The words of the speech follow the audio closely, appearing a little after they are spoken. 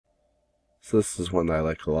So this is one that I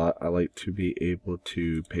like a lot. I like to be able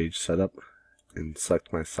to page setup and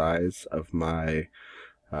select my size of my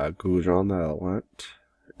Google Drawing that I want.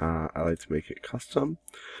 I like to make it custom.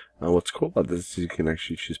 What's cool about this is you can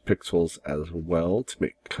actually choose pixels as well to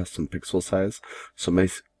make custom pixel size. So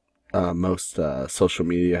most social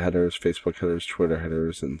media headers, Facebook headers, Twitter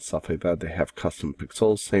headers, and stuff like that, they have custom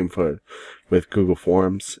pixels. Same with Google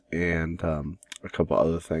Forms and a couple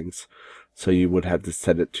other things. So you would have to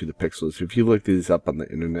set it to the pixels. If you look these up on the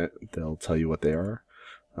internet, they'll tell you what they are.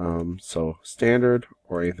 So standard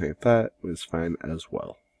or anything like that is fine as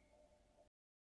well.